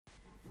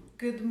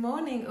Good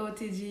morning,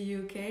 OTG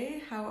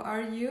UK. How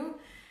are you?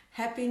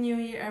 Happy New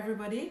Year,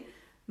 everybody.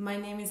 My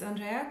name is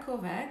Andrea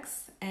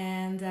Kovacs,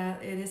 and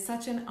it is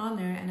such an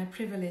honor and a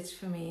privilege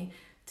for me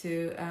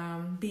to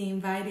be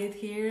invited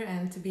here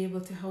and to be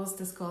able to host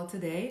this call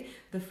today,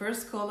 the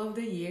first call of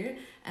the year.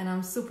 And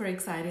I'm super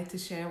excited to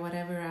share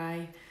whatever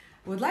I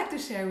would like to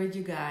share with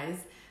you guys.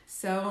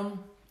 So,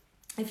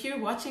 if you're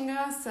watching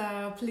us,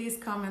 please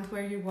comment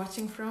where you're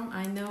watching from.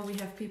 I know we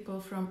have people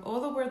from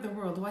all over the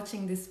world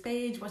watching this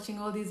page, watching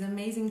all these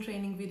amazing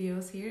training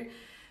videos here.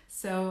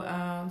 So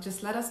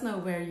just let us know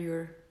where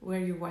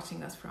you're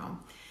watching us from.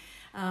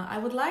 I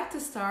would like to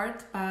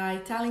start by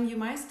telling you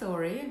my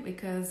story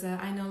because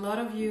I know a lot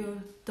of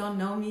you don't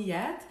know me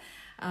yet.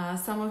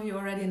 Some of you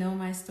already know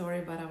my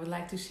story, but I would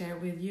like to share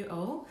with you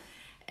all.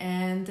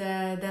 And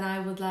then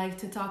I would like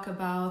to talk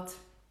about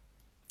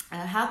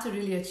how to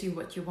really achieve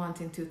what you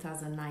want in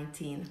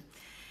 2019.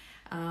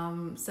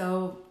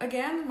 So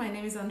again, my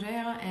name is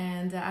Andrea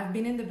and I've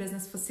been in the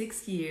business for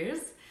 6 years.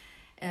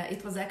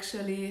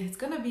 It's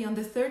gonna be on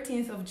the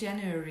 13th of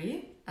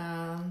January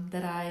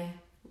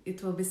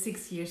it will be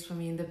 6 years for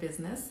me in the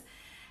business.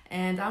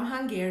 And I'm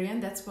Hungarian,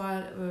 that's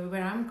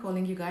where I'm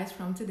calling you guys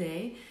from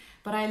today.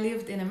 But I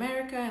lived in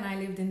America and I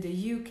lived in the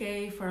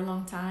UK for a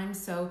long time.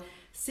 So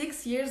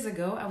 6 years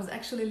ago, I was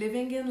actually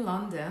living in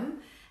London.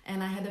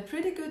 And I had a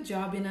pretty good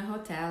job in a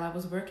hotel. I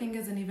was working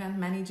as an event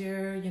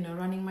manager,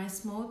 running my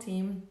small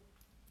team.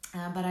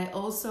 But I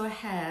also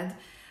had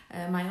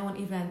my own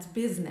event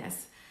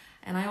business.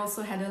 And I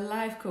also had a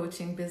life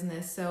coaching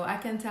business. So I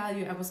can tell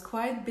you I was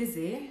quite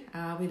busy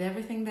with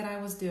everything that I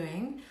was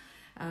doing.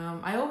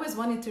 I always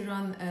wanted to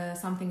run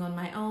something on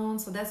my own.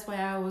 So that's why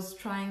I was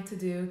trying to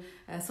do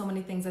so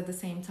many things at the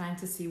same time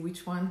to see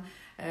which one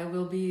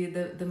will be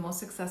the most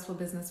successful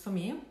business for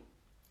me.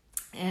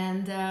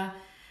 And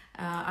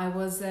I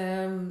was,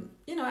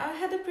 I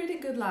had a pretty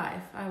good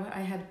life.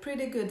 I had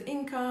pretty good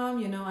income,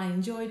 I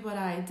enjoyed what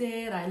I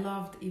did. I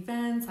loved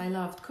events, I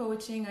loved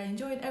coaching, I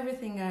enjoyed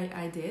everything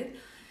I did.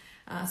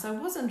 So I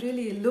wasn't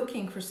really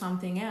looking for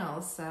something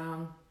else.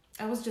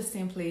 I was just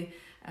simply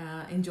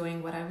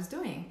enjoying what I was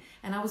doing.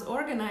 And I was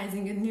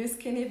organizing a new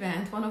skin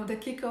event, one of the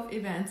kickoff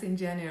events in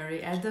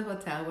January at the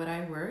hotel where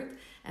I worked.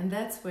 And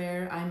that's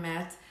where I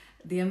met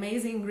the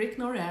amazing Rick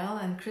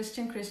Norrell and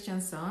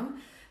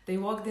Christianson. They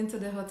walked into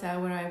the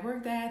hotel where I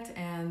worked at,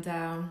 and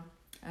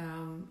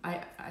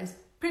I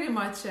pretty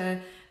much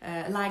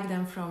liked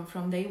them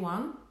from day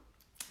one.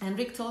 And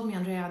Rick told me,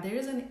 Andrea, there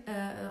is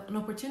an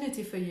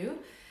opportunity for you.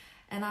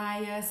 And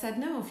I said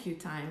no a few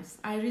times.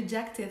 I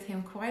rejected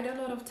him quite a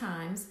lot of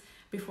times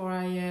before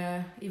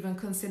I even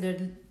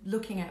considered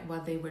looking at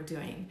what they were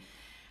doing.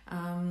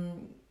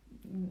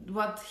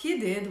 What he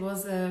did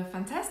was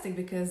fantastic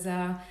because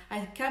I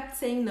kept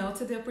saying no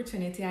to the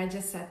opportunity. I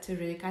just said to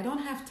Rick, I don't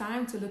have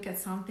time to look at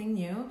something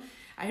new.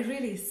 I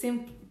really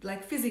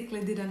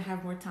physically didn't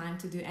have more time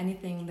to do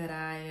anything that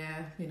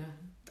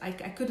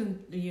I couldn't,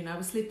 I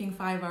was sleeping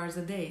 5 hours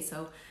a day.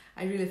 So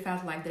I really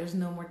felt like there's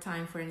no more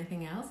time for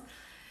anything else.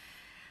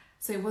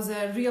 So it was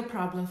a real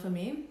problem for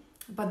me.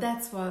 But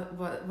that's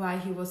why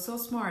he was so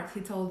smart. He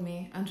told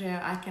me,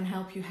 Andrea, I can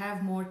help you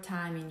have more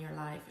time in your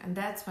life. And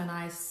that's when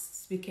I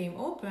became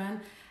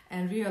open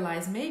and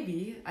realized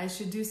maybe I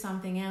should do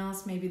something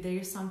else. Maybe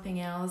there's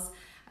something else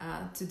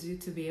to do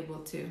to be able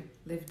to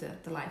live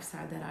the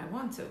lifestyle that I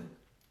want to.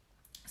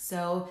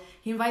 So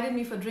he invited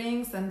me for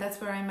drinks, and that's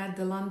where I met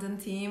the London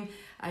team.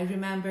 I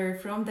remember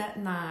from that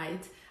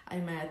night, I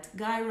met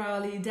Guy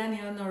Rowley,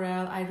 Daniel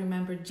Norrell. I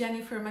remember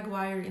Jennifer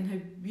Maguire in her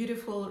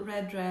beautiful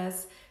red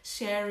dress,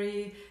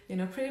 Sherry,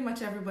 pretty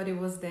much everybody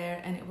was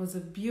there, and it was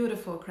a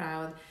beautiful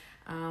crowd.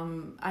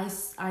 I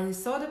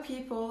saw the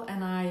people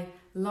and I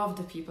loved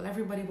the people.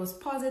 Everybody was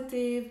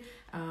positive,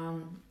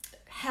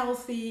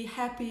 healthy,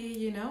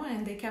 happy,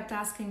 and they kept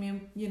asking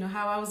me,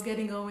 how I was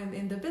getting on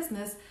in the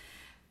business,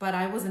 but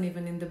I wasn't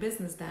even in the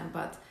business then.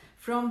 But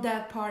from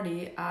that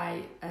party,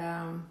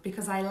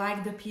 because I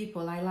liked the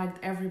people, I liked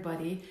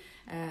everybody,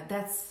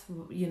 that's,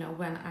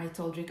 when I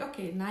told Rick,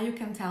 okay, now you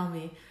can tell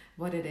me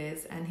what it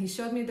is. And he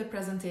showed me the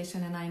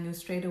presentation and I knew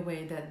straight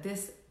away that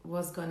this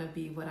was going to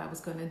be what I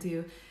was going to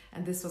do.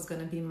 And this was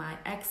going to be my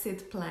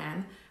exit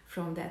plan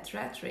from that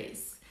rat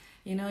race.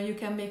 You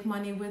can make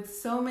money with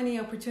so many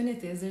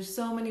opportunities. There's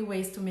so many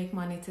ways to make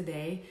money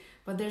today,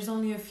 but there's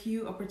only a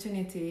few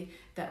opportunities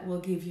that will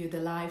give you the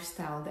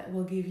lifestyle, that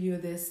will give you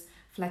this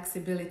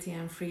flexibility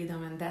and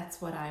freedom. And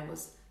that's what I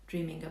was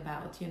dreaming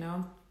about,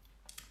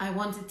 I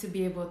wanted to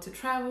be able to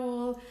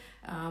travel,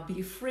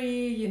 be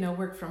free,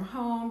 work from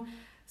home,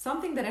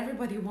 something that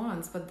everybody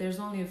wants, but there's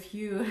only a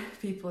few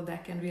people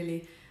that can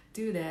really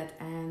do that.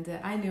 And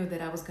I knew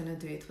that I was going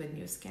to do it with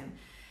New Skin.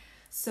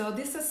 So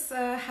this is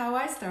how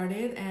I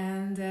started,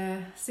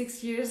 and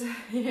 6 years,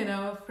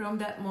 from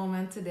that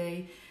moment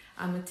today,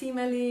 I'm a team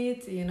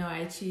elite. I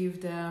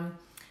achieved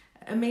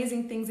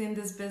amazing things in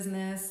this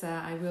business.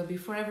 I will be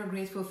forever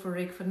grateful for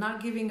Rick for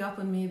not giving up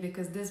on me,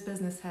 because this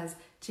business has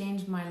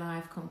changed my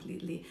life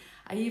completely.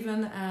 I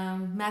even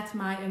met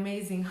my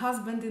amazing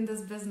husband in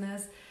this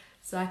business.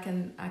 So I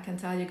can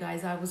tell you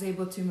guys, I was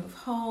able to move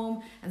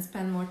home and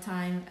spend more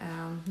time,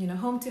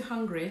 home to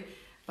Hungary.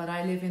 But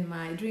I live in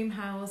my dream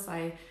house.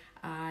 I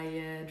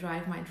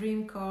drive my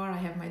dream car. I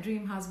have my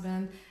dream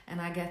husband,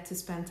 and I get to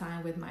spend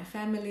time with my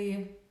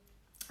family.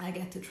 I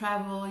get to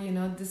travel.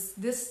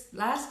 This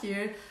last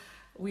year,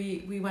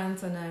 we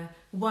went on a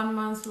 1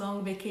 month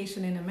long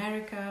vacation in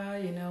America.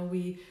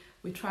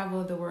 We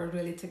traveled the world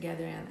really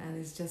together, and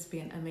it's just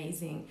been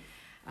amazing.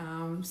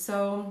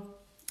 So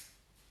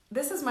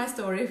this is my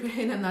story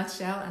in a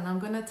nutshell, and I'm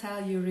gonna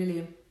tell you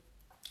really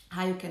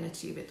how you can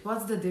achieve it.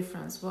 What's the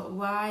difference?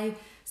 Why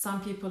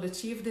some people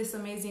achieve this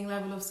amazing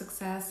level of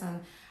success,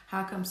 and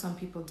how come some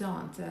people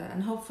don't?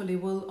 And hopefully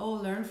we'll all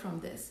learn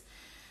from this.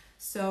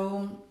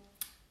 So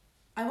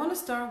I want to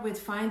start with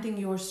finding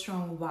your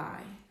strong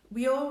why.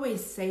 We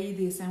always say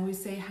this and we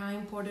say how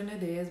important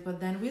it is,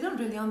 but then we don't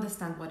really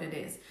understand what it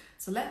is.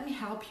 So let me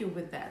help you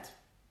with that.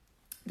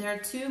 There are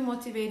two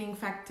motivating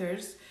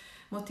factors,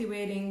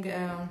 motivating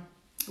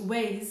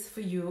ways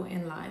for you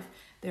in life.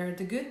 There are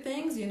the good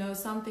things,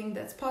 something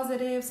that's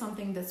positive,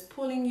 something that's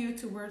pulling you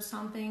towards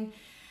something,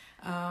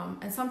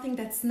 and something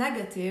that's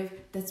negative,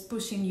 that's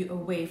pushing you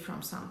away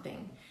from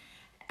something.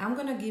 I'm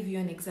gonna give you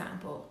an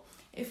example.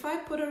 If I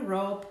put a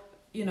rope,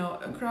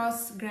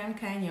 across Grand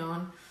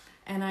Canyon,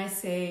 and I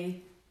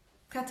say,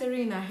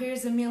 Katerina,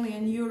 here's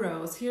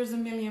 €1,000,000, here's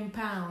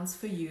 £1,000,000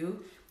 for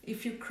you.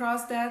 If you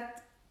cross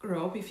that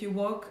rope, if you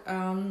walk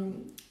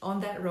on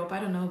that rope, I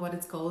don't know what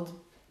it's called,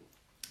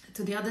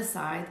 to the other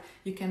side,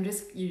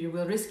 you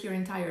will risk your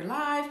entire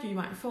life, you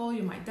might fall,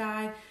 you might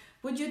die.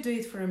 Would you do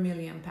it for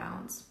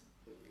 £1,000,000?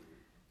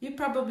 You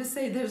probably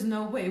say, there's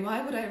no way,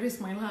 why would I risk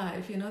my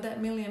life? That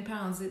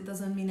 £1,000,000, it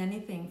doesn't mean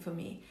anything for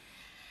me.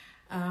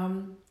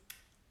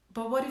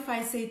 But what if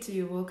I say to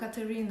you, well,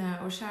 Katerina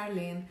or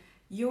Charlene,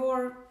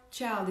 your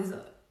child is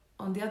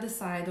on the other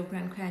side of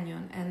Grand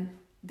Canyon and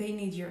they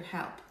need your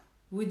help.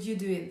 Would you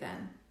do it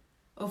then?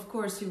 Of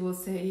course you will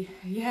say,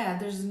 yeah,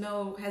 there's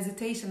no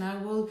hesitation. I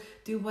will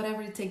do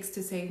whatever it takes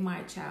to save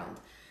my child.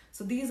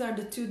 So these are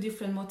the two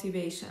different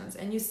motivations.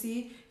 And you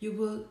see, you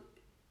will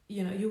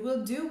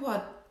do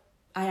what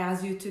I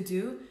ask you to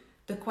do.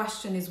 The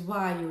question is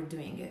why you're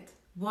doing it.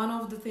 One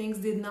of the things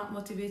did not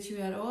motivate you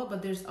at all,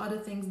 but there's other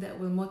things that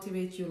will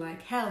motivate you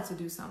like hell to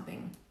do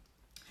something.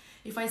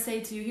 If I say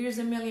to you, here's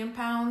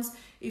 £1,000,000,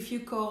 if you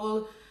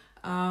call,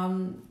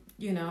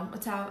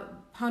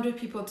 100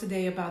 people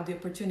today about the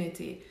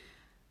opportunity,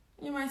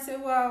 you might say,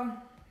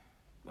 well,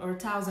 or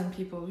 1,000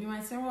 people, you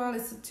might say, well,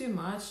 it's too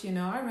much,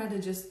 I'd rather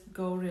just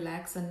go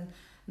relax and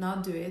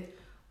not do it.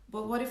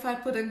 But what if I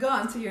put a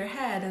gun to your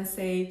head and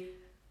say,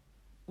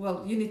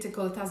 well, you need to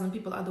call 1,000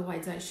 people,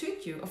 otherwise I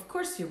shoot you? Of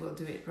course you will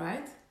do it,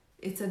 right?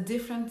 It's a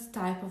different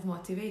type of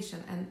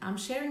motivation. And I'm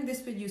sharing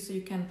this with you so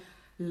you can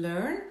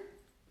learn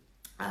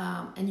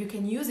and you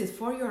can use it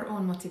for your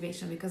own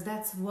motivation, because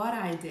that's what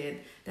I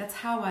did. That's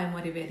how I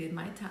motivated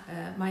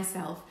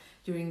myself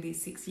during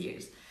these 6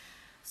 years.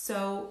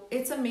 So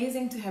it's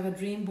amazing to have a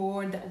dream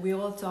board that we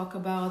all talk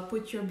about.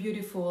 Put your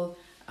beautiful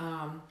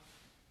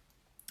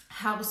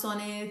house on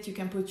it, you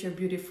can put your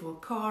beautiful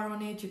car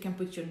on it, you can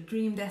put your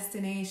dream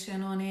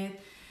destination on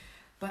it.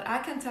 But I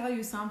can tell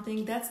you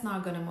something, that's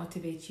not going to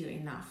motivate you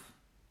enough.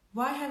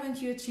 Why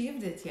haven't you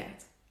achieved it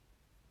yet?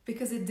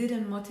 Because it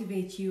didn't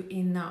motivate you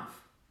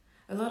enough.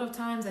 A lot of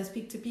times I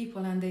speak to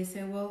people and they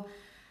say, well,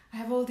 I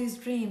have all these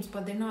dreams,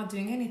 but they're not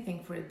doing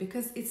anything for it,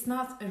 because it's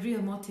not a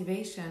real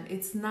motivation.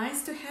 It's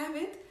nice to have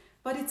it,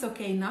 but it's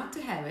okay not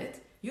to have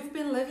it. You've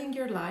been living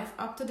your life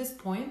up to this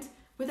point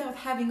without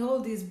having all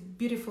these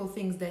beautiful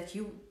things that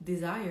you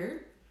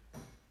desire.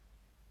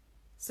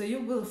 So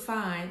you will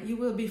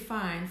be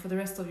fine for the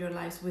rest of your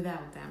lives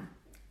without them.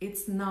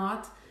 It's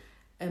not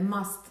a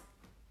must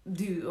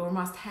do or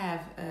must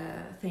have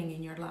thing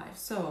in your life.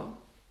 So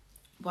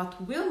what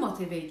will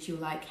motivate you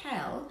like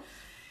hell,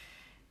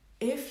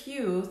 if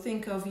you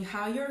think of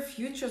how your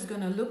future is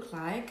going to look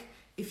like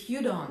if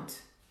you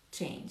don't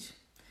change.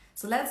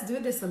 So let's do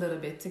this a little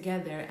bit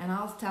together, and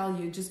I'll tell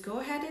you, just go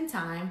ahead in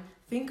time,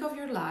 think of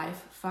your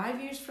life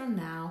 5 years from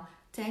now,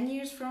 10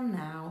 years from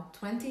now,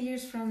 20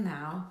 years from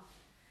now.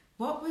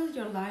 What will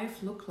your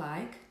life look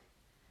like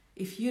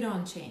if you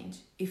don't change?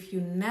 If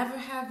you never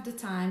have the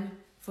time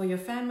for your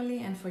family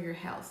and for your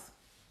health,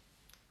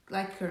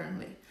 like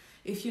currently.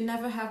 If you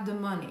never have the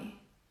money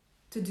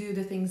to do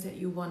the things that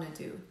you want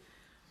to do.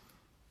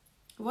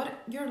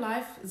 What your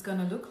life is going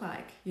to look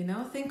like,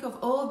 Think of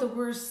all the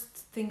worst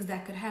things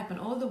that could happen,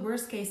 all the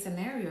worst case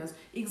scenarios.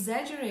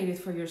 Exaggerate it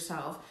for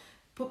yourself.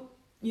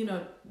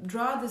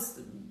 Draw this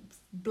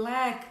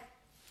black,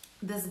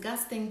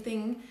 disgusting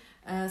thing,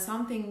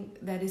 something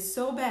that is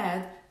so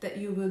bad that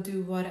you will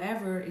do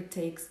whatever it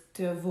takes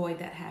to avoid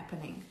that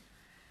happening.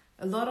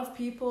 A lot of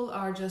people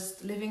are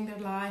just living their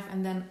life,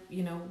 and then,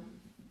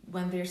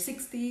 when they're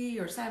 60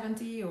 or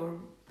 70 or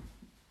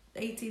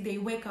 80, they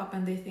wake up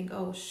and they think,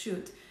 oh,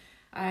 shoot,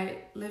 I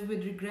live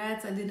with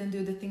regrets. I didn't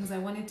do the things I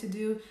wanted to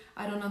do.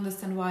 I don't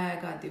understand why I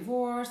got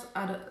divorced.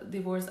 I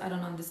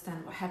don't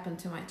understand what happened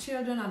to my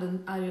children.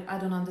 I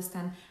don't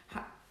understand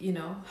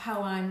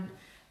how I'm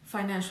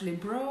financially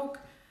broke.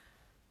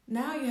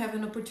 Now you have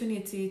an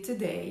opportunity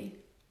today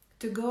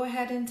to go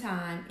ahead in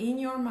time, in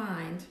your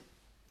mind,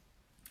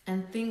 and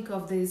think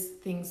of these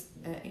things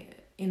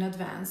in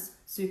advance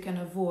so you can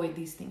avoid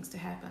these things to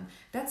happen.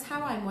 That's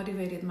how I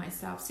motivated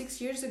myself.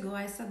 6 years ago,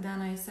 I sat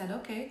down and I said,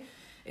 okay,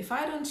 if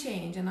I don't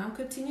change and I'll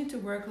continue to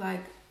work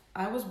like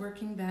I was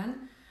working then,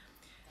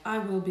 I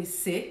will be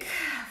sick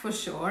for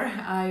sure.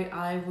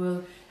 I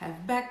will have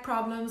back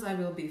problems. I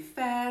will be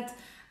fat.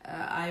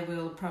 I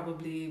will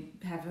probably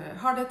have a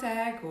heart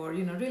attack, or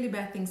really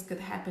bad things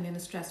could happen in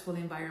a stressful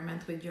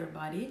environment with your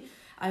body.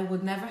 I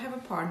would never have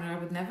a partner. I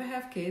would never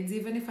have kids.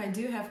 Even if I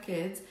do have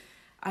kids,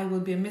 I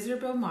will be a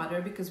miserable mother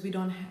because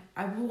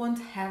I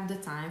won't have the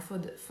time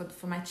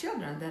for my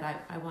children that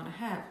I want to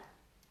have.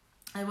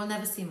 I will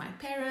never see my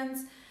parents,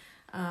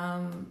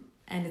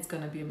 and it's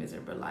going to be a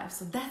miserable life.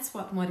 So that's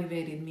what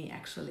motivated me,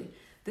 actually.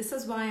 This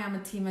is why I'm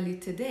a team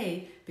elite today,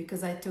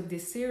 because I took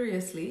this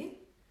seriously.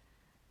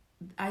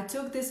 I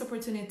took this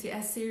opportunity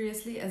as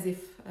seriously as if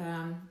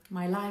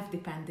my life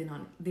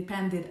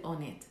depended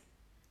on it.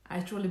 I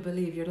truly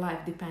believe your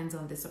life depends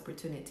on this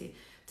opportunity.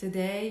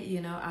 Today,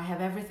 I have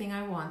everything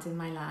I want in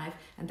my life,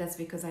 and that's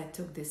because I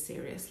took this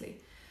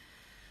seriously.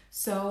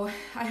 So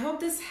I hope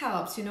this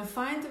helps.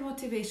 Find the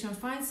motivation,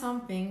 find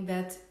something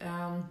that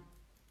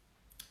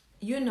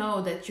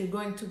that you're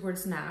going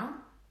towards now,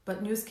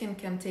 but New Skin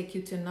can take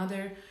you to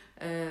another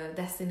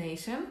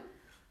destination,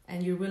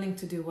 and you're willing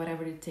to do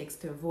whatever it takes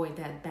to avoid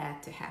that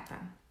bad to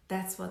happen.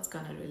 That's what's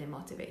gonna really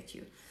motivate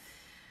you.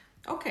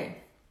 Okay,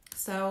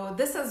 so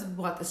this is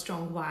what a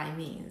strong why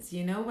means.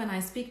 When I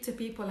speak to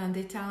people and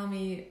they tell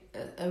me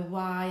a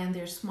why and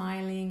they're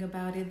smiling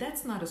about it,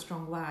 that's not a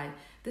strong why.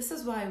 This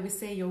is why we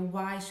say your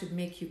why should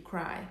make you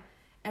cry.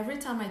 Every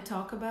time I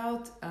talk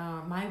about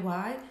my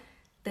why,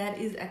 that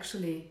is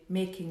actually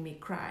making me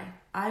cry.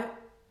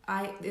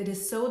 It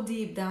is so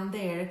deep down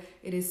there.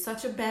 It is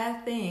such a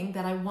bad thing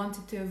that I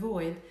wanted to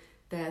avoid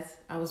that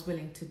I was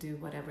willing to do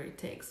whatever it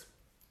takes.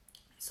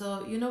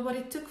 So what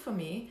it took for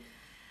me?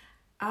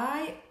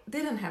 I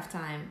didn't have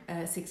time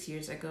 6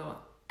 years ago,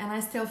 and I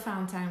still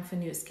found time for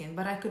New Skin,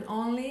 but I could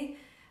only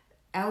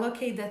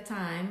allocate that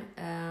time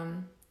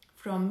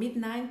from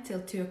midnight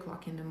till 2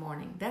 o'clock in the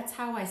morning. That's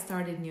how I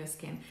started New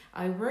Skin.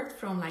 I worked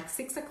from like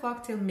 6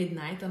 o'clock till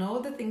midnight on all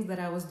the things that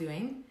I was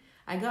doing.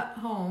 I got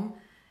home,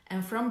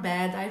 and from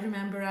bed, I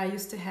remember I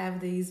used to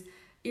have these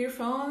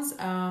earphones.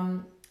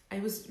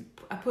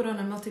 I put on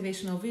a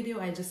motivational video.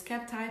 I just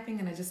kept typing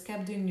and I just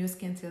kept doing New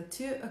Skin till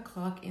 2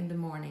 o'clock in the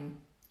morning.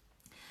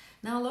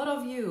 Now, a lot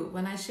of you,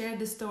 when I share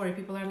this story,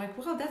 people are like,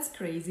 well, that's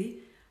crazy.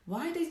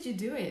 Why did you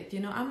do it?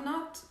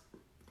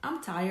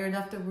 I'm tired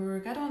after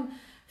work. I don't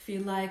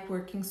feel like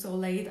working so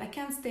late. I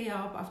can't stay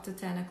up after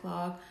 10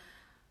 o'clock.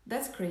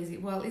 That's crazy.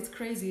 Well, it's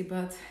crazy,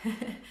 but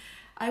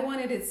I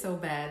wanted it so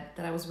bad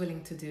that I was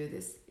willing to do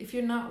this. If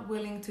you're not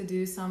willing to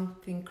do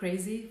something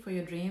crazy for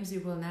your dreams,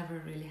 you will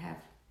never really have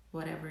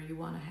whatever you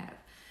want to have.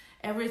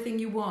 Everything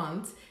you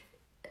want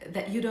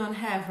that you don't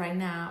have right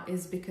now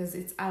is because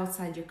it's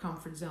outside your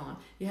comfort zone.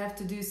 You have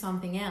to do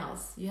something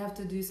else. You have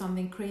to do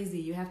something crazy.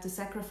 You have to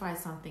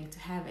sacrifice something to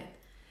have it.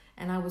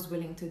 And I was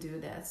willing to do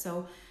that.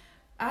 So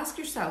ask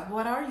yourself,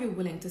 what are you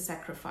willing to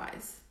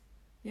sacrifice?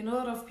 A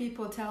lot of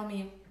people tell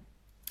me,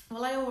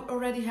 well, I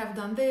already have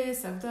done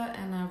this, I've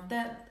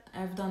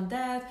done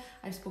that,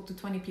 I've spoke to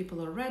 20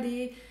 people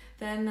already,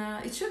 then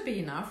it should be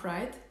enough,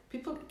 right?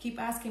 People keep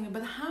asking me,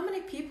 but how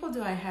many people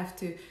do I have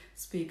to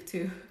speak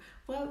to?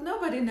 Well,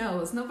 nobody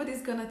knows.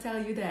 Nobody's gonna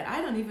tell you that.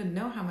 I don't even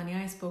know how many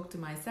I spoke to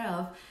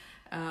myself,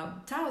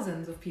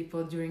 thousands of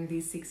people during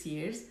these 6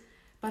 years.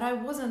 But I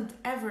wasn't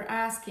ever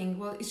asking,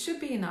 well, it should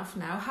be enough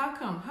now. How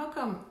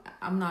come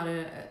I'm not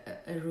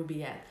a Ruby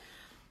yet?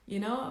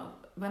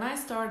 When I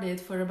started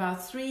for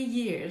about 3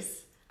 years,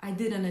 I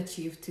didn't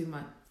achieve too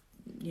much,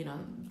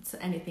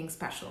 anything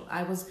special.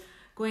 I was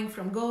going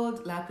from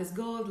gold, lapis,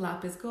 gold,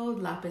 lapis, gold,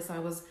 lapis. I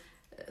was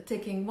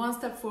taking 1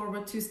 step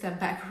forward, 2 steps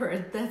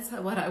backward. That's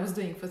what I was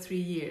doing for 3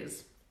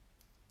 years.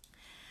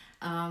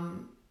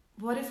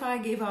 What if I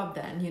gave up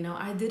then?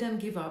 I didn't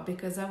give up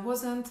because I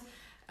wasn't...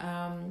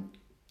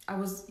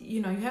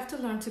 you have to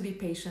learn to be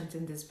patient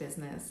in this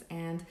business.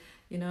 And,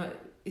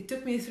 it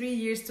took me 3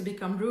 years to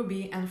become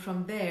Ruby. And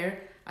from there,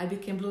 I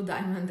became Blue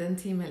Diamond and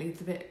Team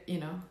Elite,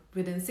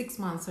 within 6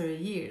 months or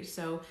a year.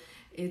 So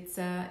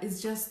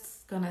it's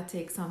just going to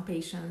take some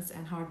patience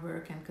and hard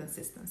work and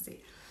consistency.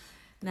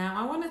 Now,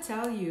 I want to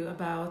tell you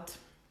about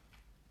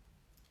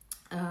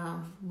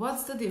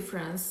what's the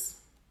difference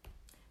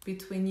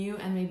between you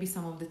and maybe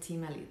some of the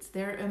Team Elites.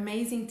 There are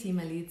amazing Team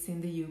Elites in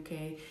the UK.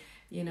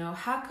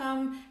 How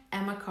come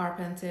Emma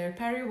Carpenter,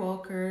 Perry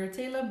Walker,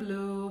 Taylor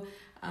Blue,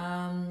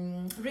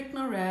 Rick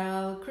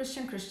Norrell,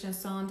 Christian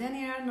Christensen,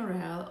 Danielle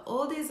Norrell,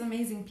 all these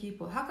amazing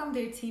people, how come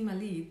they're Team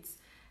Elites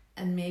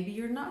and maybe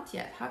you're not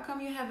yet? How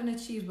come you haven't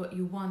achieved what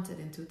you wanted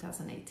in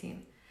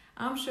 2018?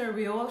 I'm sure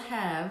we all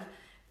have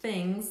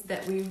things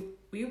that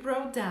we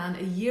wrote down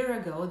a year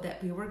ago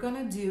that we were going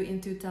to do in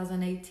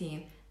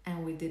 2018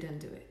 and we didn't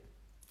do it.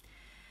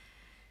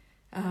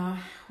 Uh,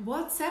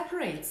 what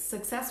separates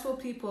successful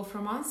people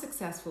from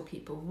unsuccessful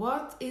people?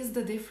 What is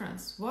the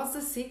difference? What's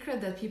the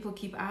secret that people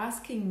keep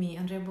asking me,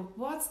 Andrea? But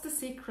what's the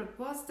secret?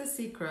 What's the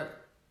secret?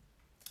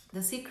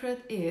 The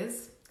secret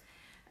is,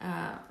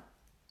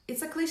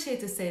 it's a cliche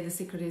to say the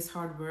secret is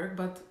hard work,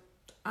 but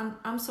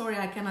I'm sorry,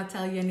 I cannot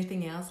tell you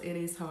anything else. It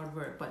is hard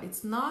work, but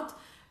it's not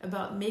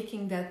about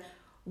making that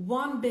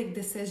one big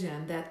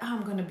decision that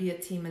I'm going to be a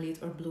team elite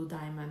or blue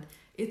diamond.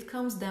 It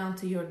comes down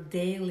to your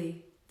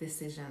daily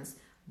decisions,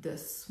 the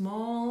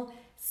small,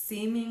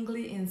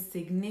 seemingly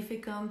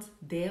insignificant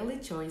daily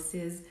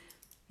choices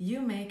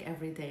you make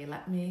every day.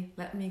 Let me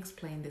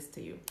explain this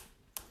to you.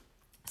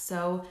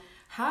 So,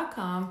 how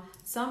come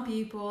some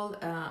people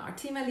are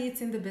team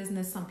elites in the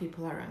business, some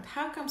people aren't?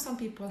 How come some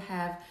people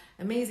have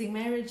amazing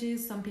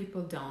marriages, some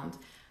people don't?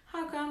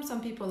 How come some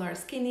people are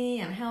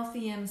skinny and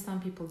healthy and some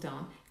people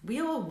don't?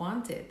 We all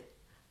want it.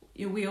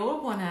 We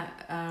all want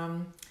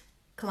to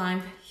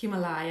climb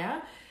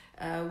Himalaya.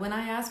 When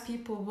I ask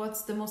people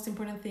what's the most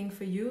important thing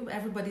for you,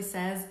 everybody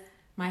says,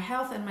 my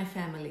health and my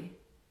family.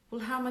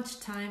 Well, how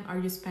much time are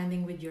you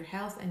spending with your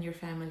health and your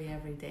family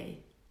every day?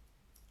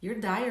 Your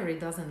diary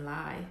doesn't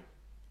lie.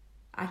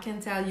 I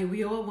can tell you,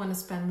 we all want to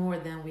spend more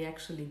than we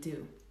actually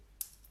do.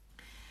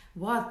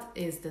 What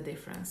is the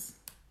difference?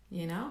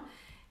 You know,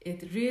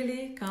 it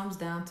really comes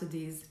down to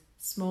these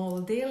small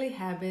daily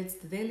habits,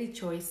 the daily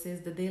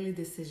choices, the daily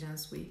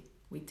decisions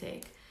we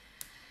take.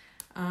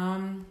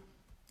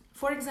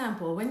 For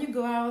example, when you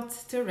go out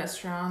to a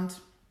restaurant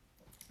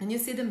and you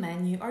see the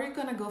menu, are you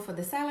going to go for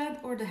the salad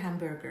or the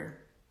hamburger?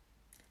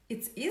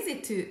 It's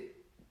easy to,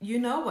 you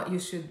know what you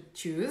should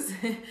choose.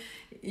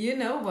 You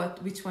know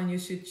which one you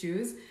should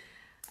choose.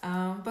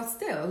 But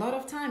still, a lot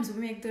of times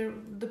we make the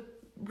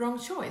wrong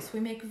choice. We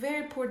make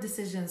very poor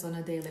decisions on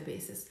a daily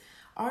basis.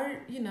 Or,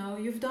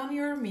 you've done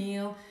your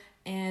meal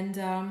and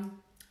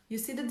you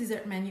see the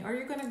dessert menu. Are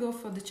you going to go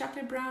for the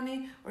chocolate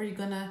brownie or are you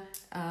going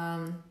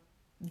to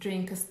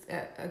drink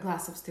a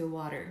glass of still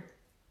water?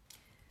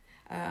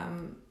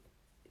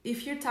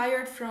 If you're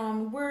tired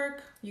from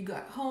work, you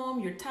got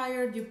home, you're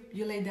tired,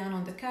 you lay down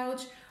on the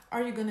couch,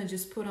 are you going to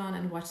just put on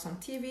and watch some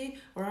TV?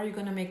 Or are you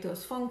going to make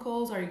those phone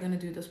calls? Are you going to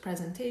do those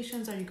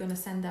presentations? Are you going to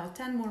send out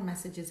 10 more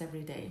messages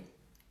every day?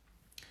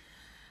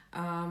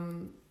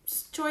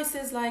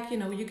 Choices like,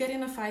 you get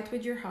in a fight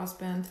with your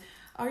husband.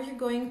 Are you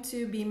going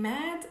to be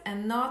mad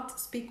and not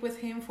speak with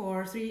him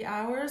for 3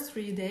 hours,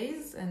 3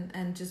 days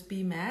and just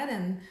be mad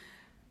and,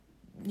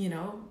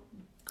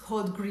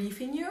 hold grief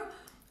in you?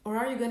 Or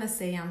are you going to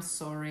say, I'm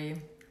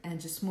sorry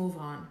and just move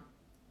on?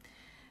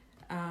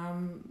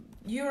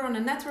 You're on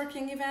a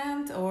networking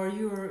event or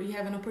you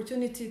have an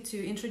opportunity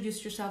to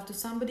introduce yourself to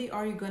somebody.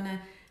 Are you going to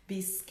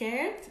be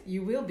scared?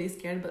 You will be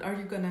scared, but are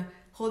you going to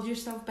hold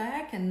yourself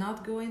back and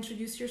not go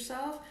introduce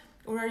yourself?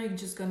 Or are you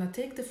just going to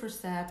take the first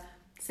step,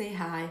 say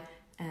hi,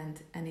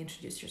 and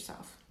introduce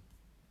yourself?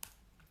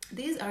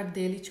 These are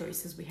daily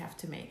choices we have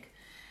to make.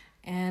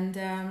 And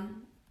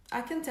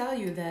I can tell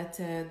you that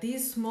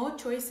these small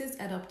choices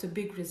add up to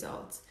big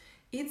results.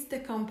 It's the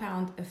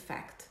compound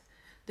effect.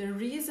 The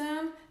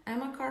reason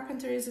Emma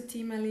Carpenter is a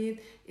team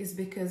elite is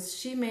because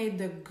she made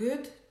the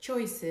good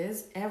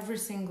choices every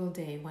single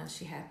day when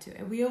she had to.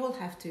 And we all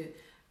have to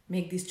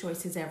make these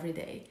choices every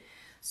day.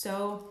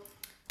 So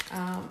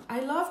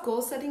I love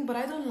goal setting, but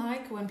I don't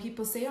like when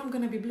people say, I'm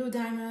going to be Blue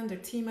Diamond or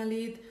Team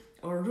Elite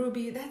or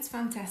Ruby. That's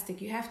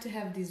fantastic. You have to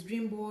have this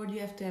dream board.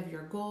 You have to have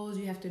your goals.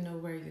 You have to know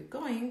where you're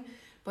going.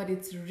 But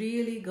it's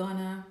really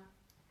gonna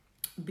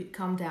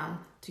come down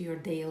to your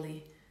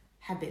daily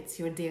habits,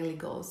 your daily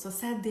goals. So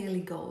set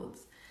daily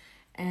goals.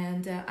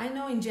 And I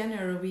know in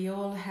general, we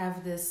all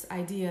have this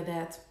idea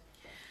that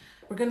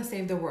we're going to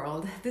save the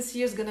world. This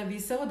year is going to be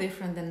so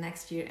different than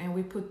next year. And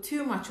we put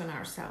too much on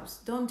ourselves.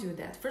 Don't do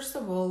that. First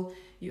of all,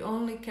 you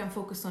only can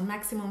focus on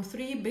maximum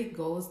 3 big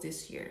goals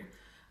this year.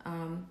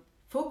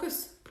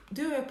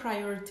 Do a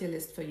priority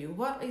list for you.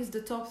 What is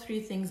the top 3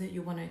 things that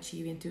you want to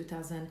achieve in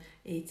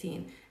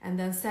 2018? And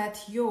then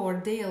set your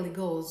daily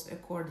goals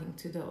according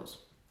to those.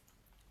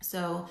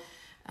 So,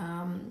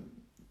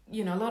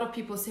 a lot of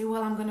people say,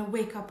 well, I'm going to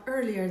wake up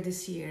earlier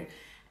this year.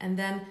 And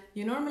then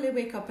you normally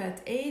wake up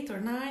at 8 or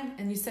 9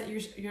 and you set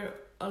your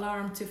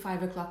alarm to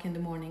 5 o'clock in the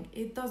morning.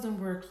 It doesn't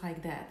work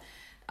like that.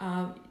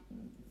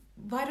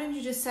 Why don't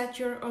you just set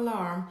your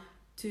alarm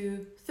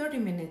to 30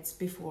 minutes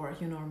before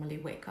you normally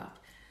wake up?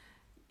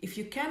 If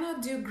you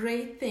cannot do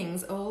great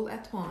things all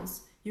at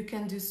once, you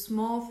can do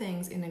small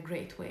things in a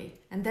great way.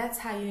 And that's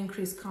how you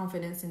increase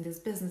confidence in this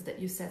business, that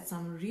you set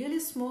some really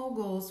small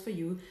goals for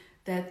you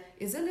that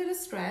is a little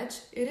stretch.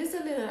 It is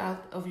a little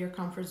out of your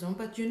comfort zone,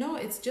 but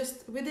it's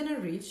just within a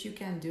reach. You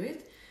can do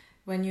it.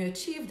 When you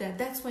achieve that,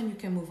 that's when you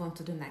can move on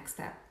to the next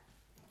step.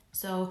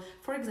 So,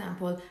 for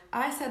example,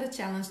 I set a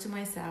challenge to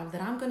myself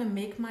that I'm going to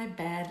make my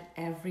bed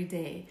every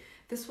day.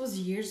 This was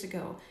years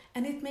ago,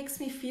 and it makes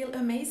me feel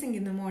amazing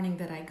in the morning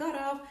that I got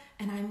up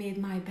and I made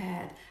my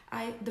bed.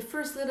 The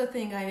first little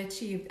thing I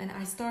achieved, and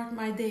I start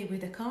my day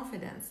with a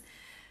confidence.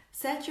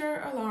 Set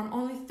your alarm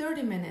only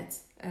 30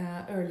 minutes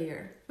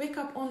earlier. Wake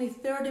up only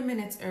 30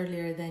 minutes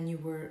earlier than you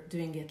were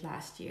doing it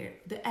last year,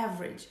 the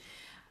average.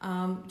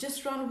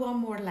 Just run one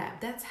more lap.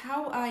 That's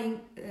how I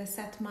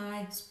set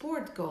my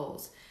sport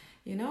goals.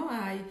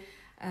 I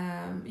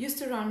used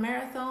to run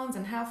marathons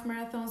and half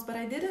marathons, but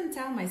I didn't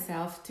tell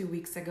myself 2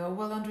 weeks ago,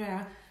 well,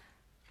 Andrea,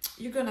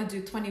 you're gonna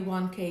do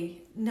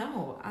 21K.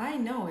 No, I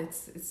know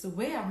it's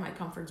way out of my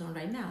comfort zone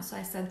right now. So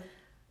I said,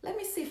 let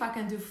me see if I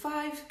can do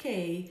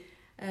 5K,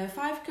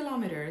 5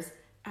 kilometers.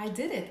 I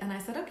did it, and I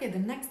said, okay, the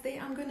next day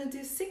I'm gonna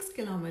do 6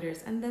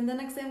 kilometers, and then the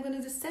next day I'm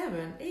gonna do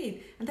 7,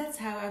 8, and that's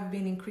how I've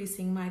been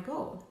increasing my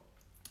goal.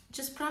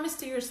 Just promise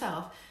to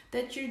yourself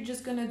that you're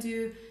just gonna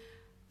do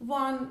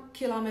 1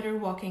 kilometer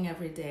walking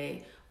every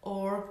day,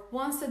 or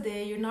once a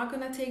day. You're not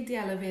gonna take the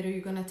elevator,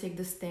 you're gonna take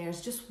the stairs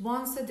just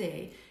once a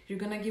day. You're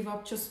gonna give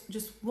up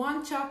just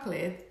one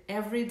chocolate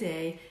every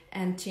day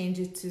and change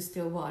it to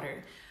still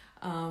water.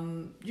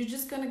 You're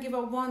just gonna give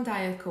up one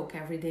Diet Coke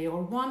every day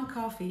or one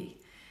coffee.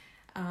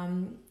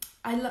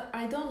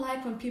 I don't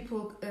like when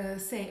people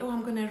say, oh,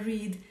 I'm gonna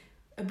read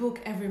a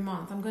book every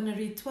month. I'm gonna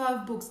read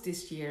 12 books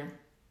this year.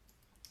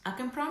 I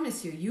can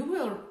promise you, you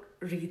will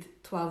read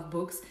 12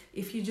 books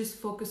if you just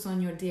focus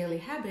on your daily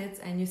habits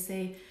and you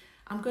say,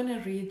 I'm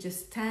gonna read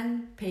just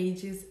 10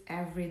 pages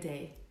every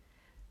day.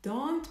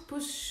 Don't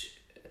push,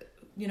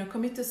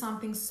 commit to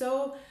something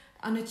so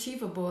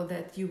unachievable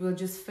that you will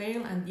just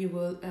fail and you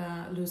will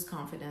lose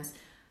confidence.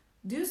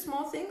 Do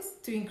small things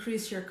to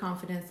increase your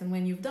confidence, and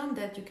when you've done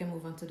that, you can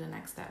move on to the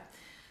next step.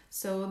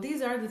 So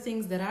these are the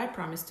things that I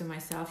promised to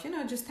myself,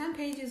 just 10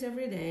 pages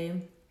every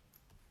day,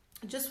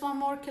 just 1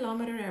 more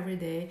kilometer every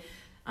day.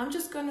 I'm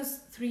just gonna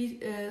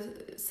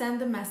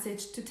send a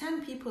message to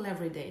 10 people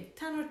every day,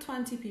 10 or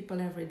 20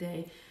 people every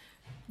day.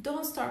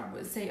 Don't start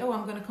with say, oh,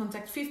 I'm gonna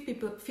contact 50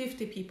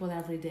 people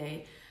every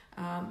day.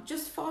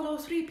 Just follow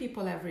 3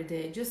 people every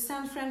day. Just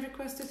send friend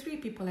requests to 3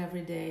 people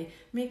every day.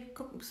 Make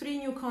 3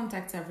 new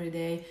contacts every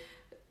day.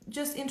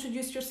 Just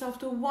introduce yourself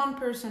to 1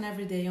 person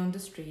every day on the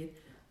street.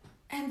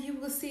 And you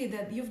will see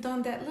that you've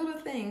done that little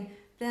thing,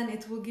 then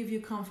it will give you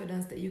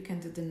confidence that you can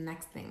do the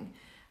next thing.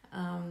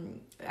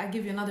 I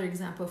give you another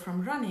example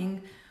from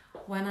running.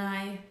 When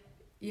I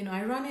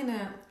run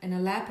in a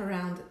lap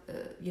around,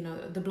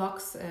 the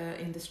blocks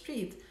in the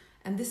street,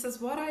 and this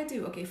is what I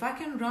do. Okay, if I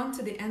can run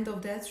to the end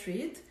of that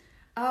street,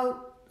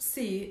 I'll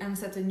see and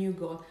set a new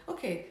goal.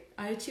 Okay,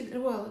 I achieved.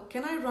 Well,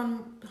 can I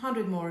run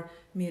 100 more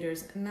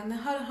meters and then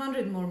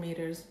 100 more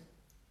meters?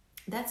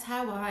 That's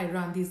how I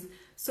run these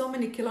so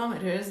many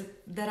kilometers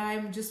that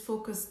I'm just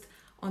focused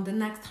on the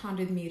next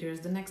 100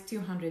 meters, the next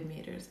 200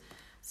 meters.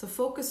 So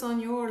focus on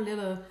your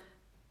little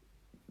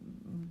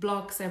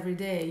blocks every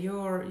day,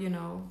 your,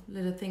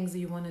 little things that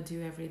you want to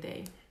do every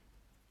day.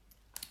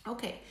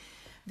 Okay,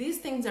 these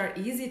things are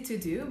easy to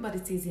do, but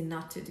it's easy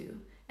not to do.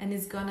 And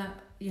it's gonna,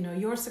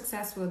 your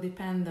success will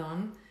depend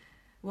on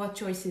what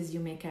choices you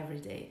make every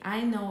day.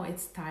 I know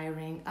it's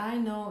tiring, I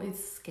know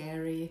it's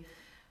scary,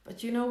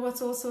 but you know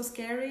what's also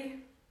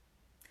scary?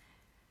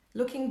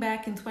 Looking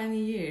back in 20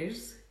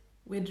 years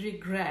with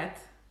regret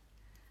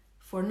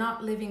for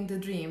not living the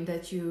dream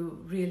that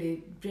you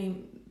really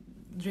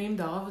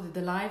dreamed of,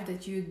 the life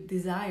that you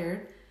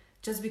desired,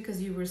 just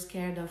because you were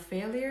scared of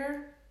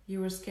failure, you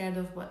were scared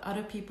of what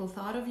other people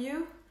thought of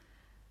you,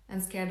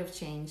 and scared of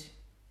change.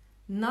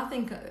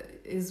 Nothing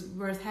is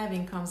worth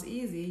having comes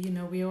easy,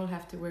 we all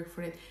have to work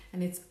for it,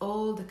 and it's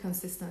all the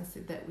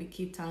consistency that we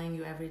keep telling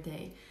you every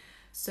day.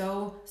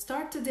 So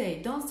start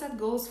today. Don't set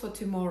goals for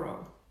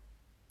tomorrow.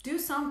 Do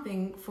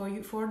something for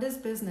you, for this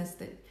business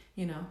that,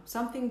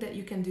 something that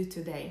you can do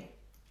today.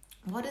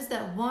 What is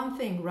that one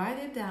thing? Write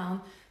it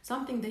down,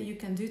 something that you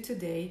can do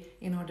today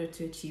in order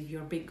to achieve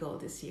your big goal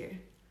this year.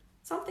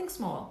 Something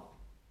small.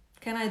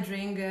 Can I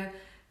drink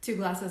 2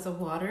 glasses of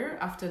water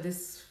after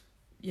this,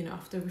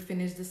 after we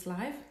finish this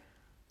live?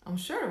 I'm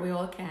sure we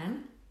all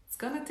can. It's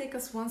gonna take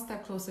us one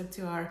step closer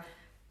to our,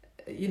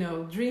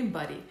 dream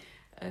buddy.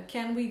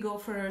 Can we go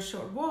for a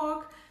short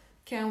walk?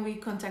 Can we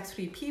contact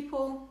 3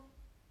 people?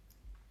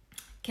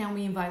 Can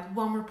we invite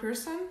 1 more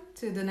person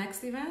to the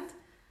next event?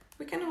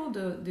 We can all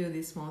do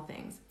these small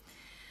things.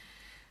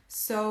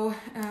 So,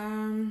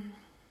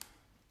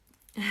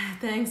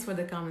 thanks for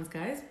the comments,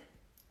 guys.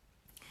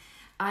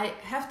 I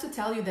have to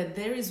tell you that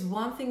there is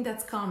one thing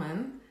that's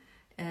common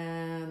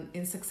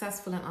in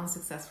successful and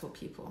unsuccessful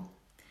people.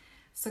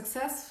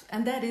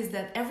 And that is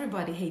that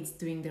everybody hates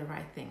doing the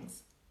right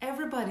things.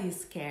 Everybody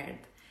is scared.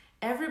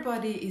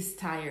 Everybody is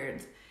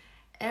tired.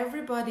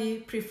 Everybody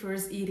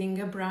prefers eating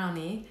a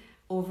brownie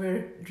over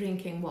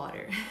drinking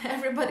water.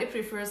 Everybody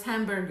prefers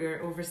hamburger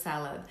over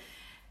salad.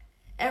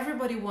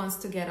 Everybody wants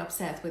to get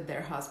upset with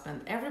their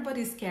husband.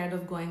 Everybody's scared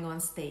of going on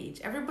stage.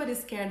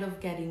 Everybody's scared of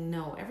getting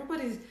no.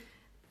 Everybody's,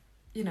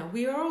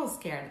 we are all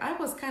scared. I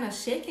was kind of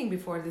shaking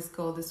before this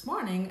call this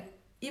morning,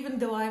 even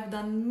though I've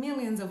done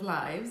millions of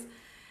lives.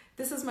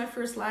 This is my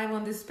first live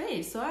on this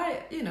page. So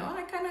I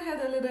kind of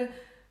had a little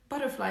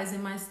butterflies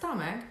in my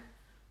stomach,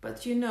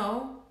 but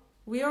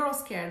we are all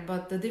scared,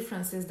 but the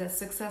difference is that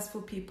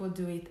successful people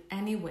do it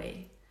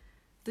anyway.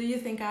 Do you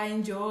think I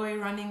enjoy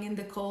running in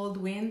the cold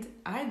wind?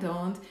 I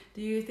don't.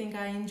 Do you think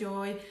I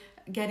enjoy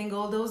getting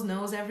all those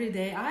no's every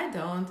day? I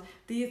don't.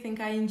 Do you think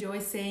I enjoy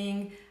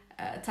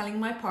telling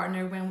my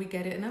partner when we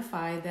get in a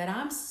fight that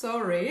I'm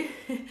sorry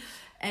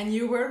and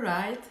you were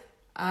right?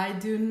 I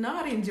do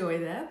not enjoy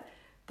that,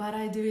 but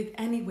I do it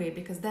anyway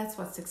because that's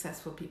what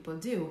successful people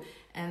do.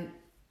 And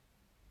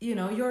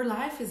your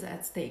life is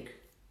at stake.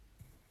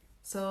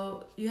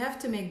 So you have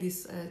to make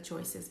these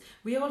choices.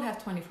 We all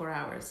have 24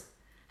 hours.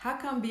 How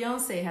come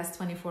Beyonce has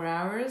 24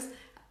 hours?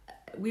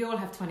 We all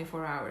have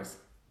 24 hours.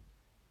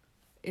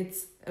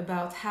 It's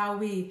about how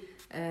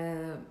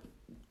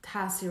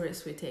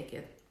serious we take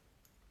it.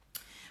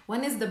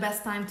 When is the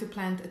best time to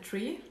plant a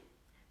tree?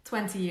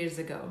 20 years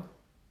ago.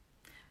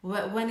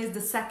 When is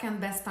the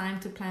second best time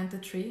to plant a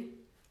tree?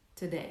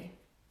 Today.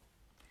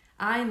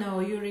 I know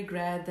you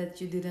regret that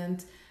you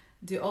didn't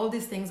do all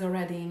these things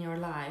already in your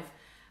life,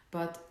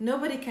 but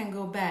nobody can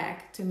go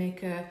back to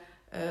make a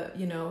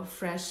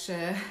fresh,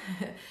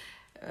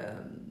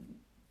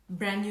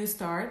 brand new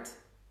start.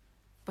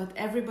 But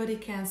everybody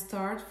can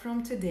start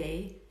from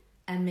today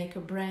and make a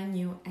brand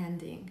new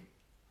ending.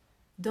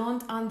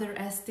 Don't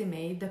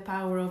underestimate the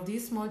power of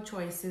these small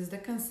choices, the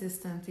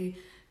consistency,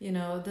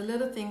 the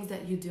little things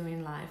that you do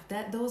in life.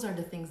 Those are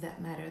the things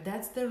that matter.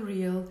 That's the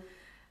real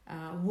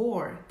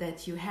war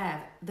that you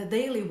have, the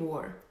daily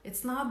war.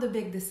 It's not the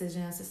big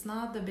decisions, it's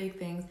not the big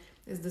things,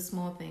 it's the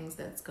small things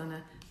that's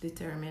gonna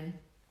determine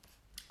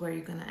where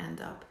you're gonna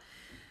end up.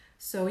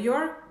 So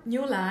your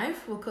new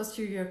life will cost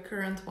you your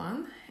current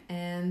one.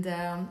 And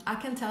I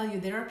can tell you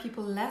there are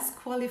people less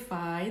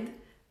qualified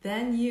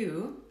than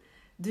you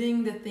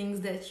doing the things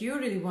that you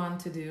really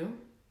want to do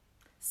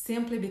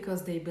simply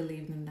because they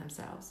believe in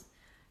themselves.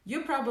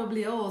 You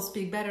probably all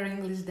speak better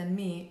English than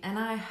me, and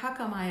how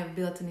come I have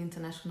built an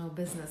international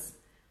business?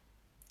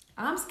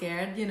 I'm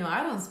scared,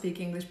 I don't speak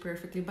English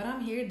perfectly, but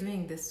I'm here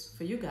doing this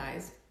for you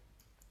guys.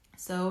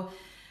 So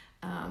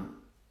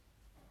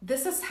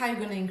this is how you're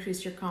going to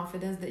increase your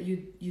confidence, that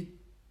you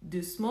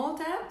do small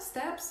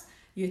steps,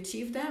 you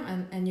achieve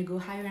them, and you go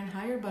higher and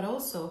higher. But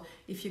also,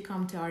 if you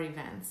come to our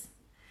events,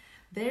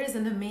 there is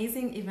an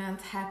amazing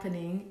event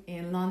happening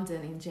in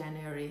London in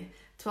January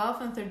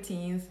 12th and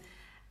 13th,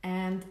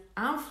 and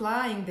I'm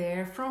flying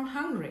there from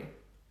Hungary.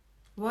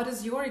 What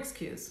is your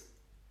excuse?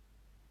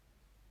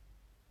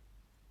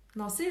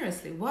 No,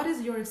 seriously, what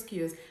is your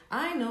excuse?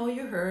 I know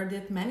you heard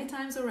it many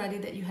times already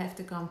that you have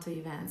to come to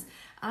events.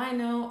 I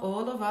know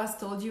all of us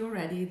told you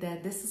already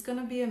that this is going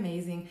to be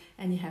amazing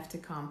and you have to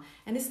come.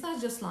 And it's not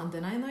just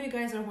London. I know you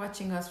guys are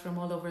watching us from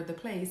all over the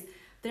place.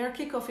 There are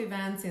kickoff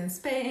events in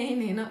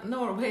Spain, in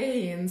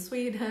Norway, in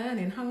Sweden,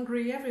 in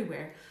Hungary,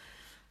 everywhere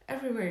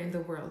in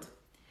the world.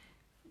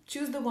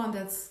 Choose the one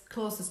that's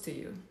closest to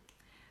you.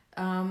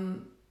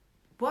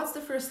 What's the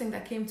first thing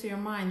that came to your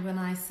mind when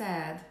I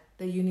said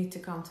that you need to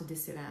come to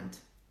this event?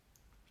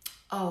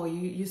 Oh,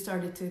 you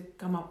started to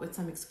come up with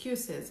some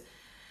excuses.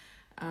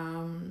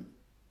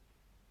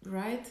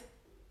 Right?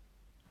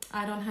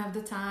 I don't have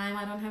the time,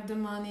 I don't have the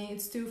money,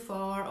 it's too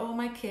far. Oh,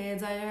 my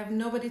kids, I have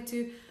nobody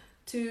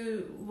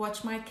to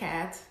watch my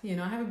cat.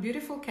 I have a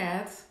beautiful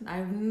cat. I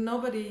have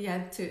nobody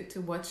yet to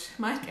watch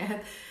my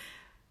cat.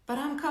 But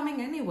I'm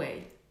coming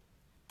anyway.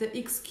 The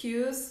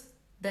excuse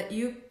that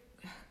you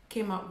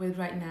came up with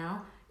right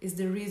now is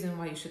the reason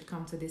why you should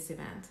come to this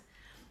event.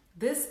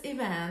 This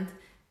event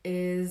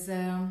is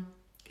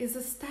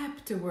a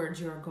step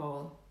towards your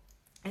goal.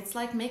 It's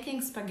like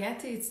making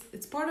spaghetti.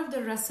 It's part of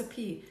the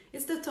recipe.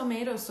 It's the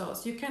tomato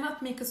sauce. You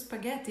cannot make a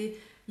spaghetti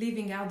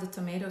leaving out the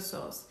tomato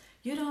sauce.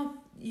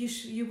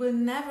 You will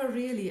never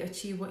really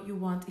achieve what you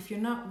want if you're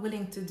not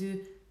willing to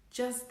do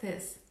just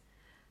this.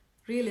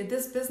 Really,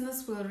 this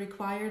business will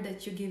require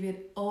that you give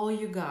it all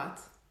you got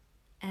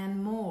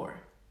and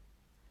more.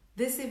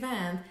 This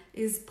event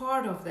is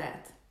part of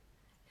that.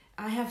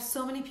 I have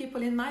so many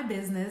people in my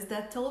business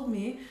that told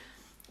me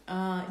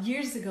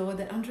years ago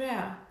that,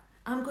 Andrea,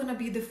 I'm going to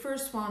be the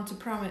first one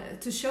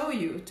to show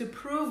you, to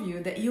prove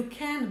you that you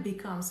can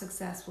become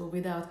successful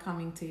without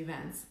coming to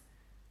events.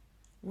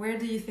 Where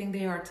do you think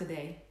they are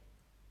today?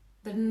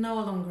 They're no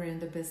longer in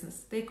the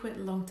business. They quit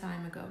a long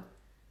time ago.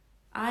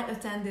 I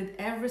attended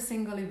every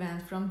single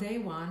event from day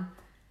one,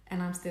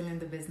 and I'm still in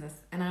the business,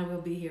 and I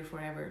will be here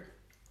forever.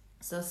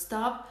 So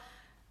stop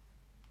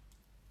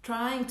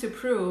trying to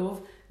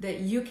prove that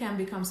you can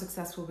become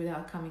successful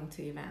without coming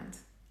to event.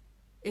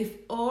 If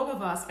all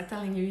of us are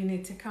telling you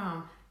need to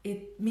come,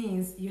 it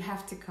means you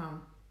have to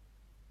come.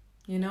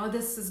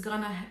 This is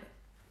gonna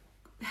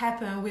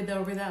happen with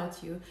or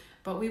without you,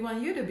 but we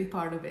want you to be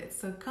part of it.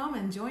 So come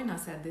and join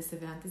us at this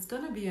event. It's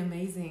gonna be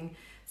amazing.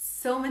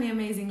 So many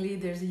amazing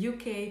leaders. The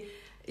UK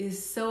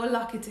is so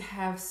lucky to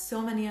have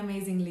so many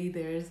amazing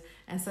leaders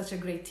and such a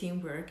great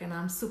teamwork, and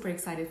I'm super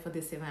excited for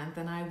this event,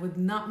 and I would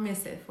not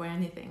miss it for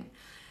anything.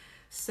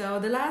 So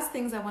the last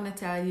things I want to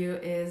tell you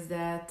is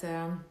that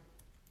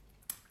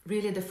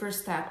really the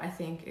first step, I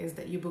think, is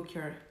that you book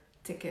your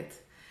ticket,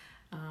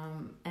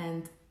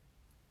 and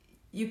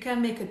you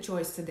can make a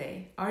choice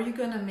today. Are you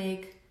gonna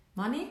make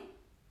money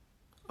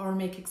or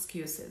make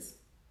excuses?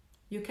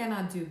 You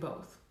cannot do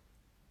both.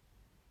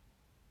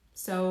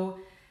 So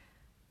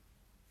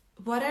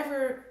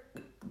whatever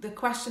the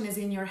question is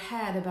in your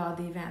head about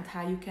the event,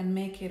 how you can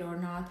make it or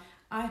not,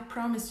 I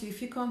promise you,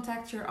 if you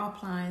contact your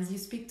uplines, you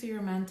speak to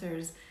your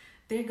mentors,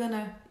 they're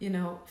gonna,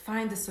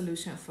 find a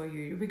solution for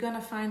you. We're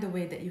gonna find a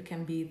way that you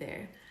can be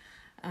there.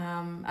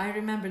 I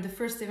remember the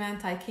first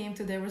event I came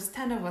to, there was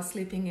 10 of us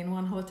sleeping in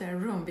one hotel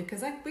room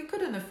because we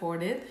couldn't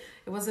afford it.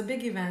 It was a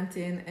big event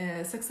in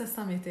Success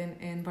Summit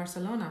in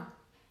Barcelona.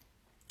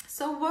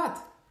 So what?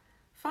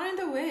 Find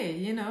a way,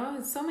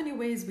 so many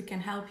ways we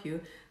can help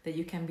you that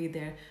you can be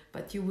there,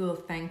 but you will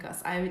thank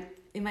us.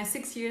 In my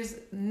 6 years,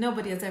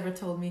 nobody has ever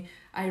told me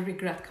I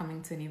regret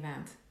coming to an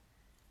event,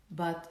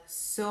 but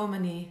so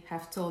many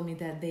have told me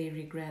that they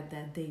regret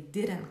that they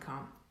didn't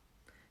come.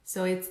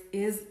 So it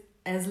is,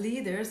 as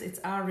leaders, it's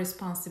our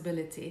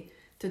responsibility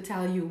to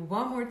tell you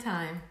one more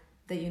time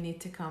that you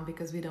need to come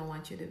because we don't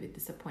want you to be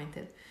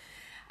disappointed.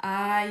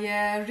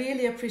 I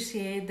really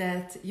appreciate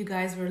that you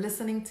guys were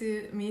listening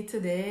to me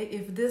today.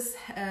 If this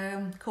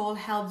call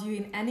helped you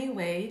in any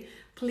way,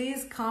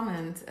 please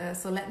comment.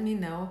 So let me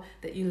know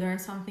that you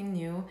learned something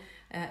new.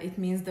 It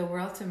means the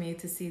world to me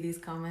to see these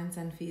comments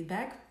and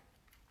feedback.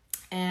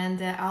 And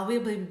I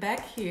will be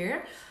back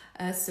here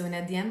soon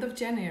at the end of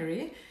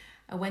January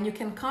when you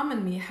can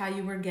comment me how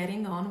you were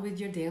getting on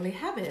with your daily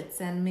habits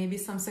and maybe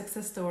some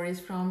success stories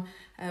from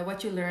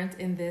what you learned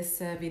in this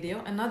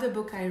video. Another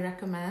book I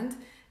recommend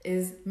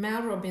is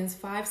Mel Robbins'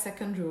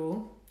 5-Second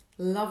Rule.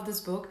 Love this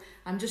book.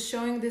 I'm just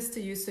showing this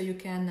to you so you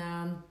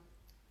can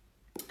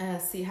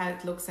see how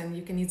it looks and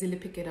you can easily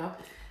pick it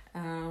up.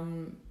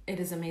 It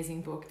is an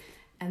amazing book.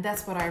 And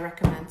that's what I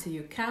recommend to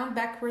you. Count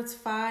backwards,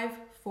 5,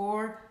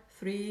 4,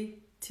 3,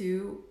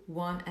 2,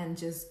 1, and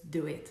just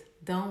do it.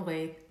 Don't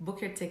wait. Book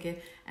your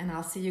ticket. And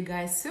I'll see you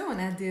guys soon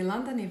at the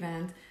London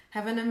event.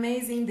 Have an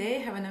amazing day.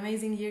 Have an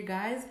amazing year,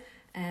 guys.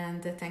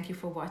 And thank you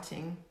for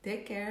watching.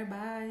 Take care.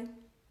 Bye.